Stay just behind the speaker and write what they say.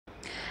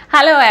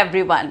Hello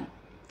everyone.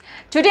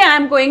 Today I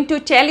am going to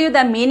tell you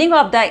the meaning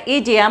of the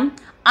idiom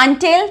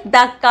until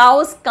the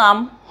cows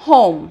come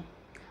home.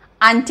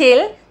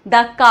 Until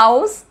the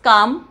cows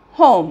come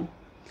home.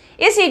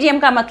 इस idiom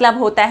का मतलब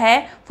होता है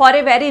for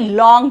a very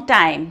long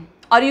time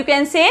और you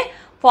can say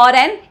for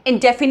an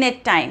indefinite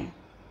time.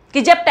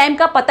 कि जब time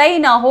का पता ही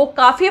ना हो,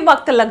 काफ़ी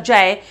वक्त लग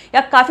जाए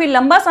या काफ़ी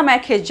लंबा समय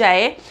खिंच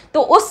जाए,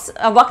 तो उस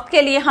वक्त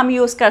के लिए हम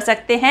यूज़ कर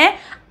सकते हैं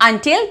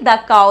until the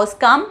cows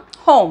come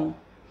home.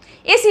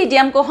 इस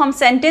इडियम को हम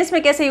सेंटेंस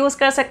में कैसे यूज़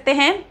कर सकते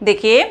हैं?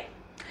 देखिए,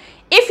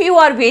 if you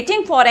are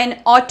waiting for an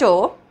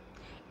auto,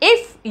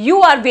 if you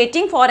are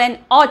waiting for an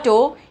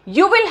auto,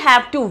 you will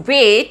have to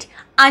wait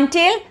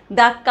until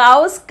the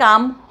cows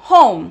come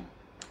home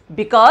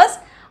because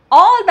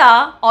all the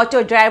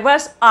auto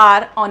drivers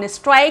are on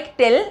strike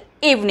till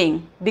evening.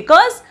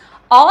 Because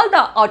all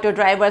the auto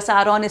drivers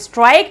are on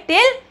strike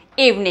till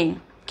evening.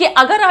 कि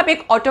अगर आप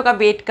एक auto का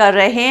wait कर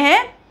रहे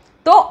हैं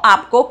तो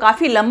आपको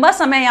काफ़ी लंबा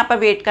समय यहाँ पर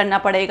वेट करना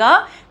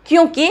पड़ेगा,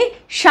 क्योंकि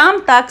शाम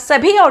तक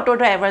सभी ऑटो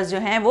ड्राइवर्स जो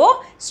हैं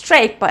वो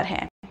स्ट्राइक पर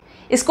हैं.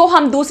 इसको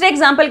हम दूसरे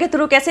एग्जाम्पल के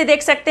थ्रू कैसे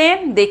देख सकते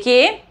हैं?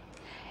 देखिए,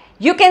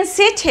 you can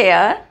sit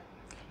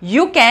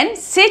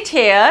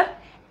here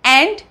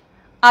and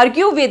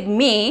argue with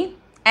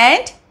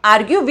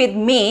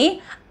me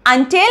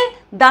until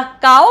the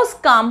cows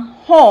come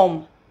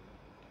home,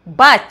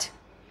 but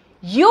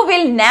you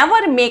will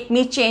never make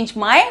me change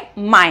my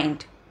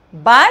mind.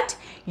 But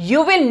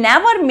you will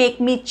never make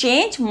me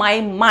change my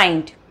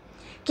mind.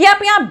 कि आप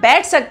यहाँ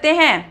बैठ सकते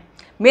हैं,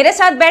 मेरे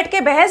साथ बैठ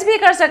के बहस भी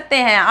कर सकते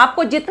हैं,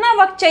 आपको जितना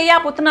वक्त चाहिए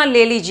आप उतना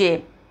ले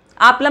लीजिए,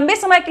 आप लंबे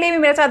समय के लिए भी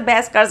मेरे साथ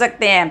बहस कर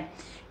सकते हैं,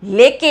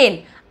 लेकिन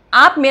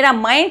आप मेरा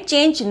माइंड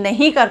चेंज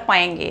नहीं कर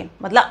पाएंगे.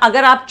 मतलब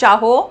अगर आप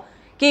चाहो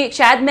कि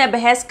शायद मैं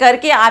बहस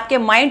करके आपके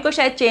माइंड को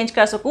शायद चेंज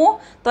कर सकूं,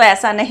 तो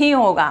ऐसा नहीं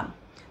होगा.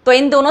 तो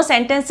इन दोनों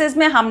सेंटेंसेस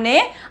में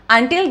हमने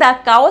until the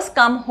cows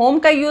come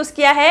home का यूज़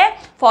किया है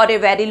for a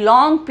very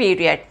long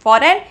period,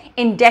 for an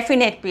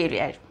indefinite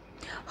period.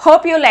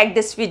 Hope you like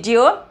this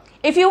video.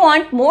 If you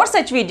want more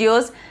such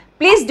videos,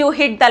 please do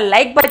hit the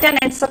like button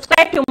and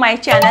subscribe to my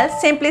channel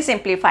Simply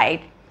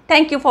Simplified.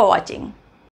 Thank you for watching.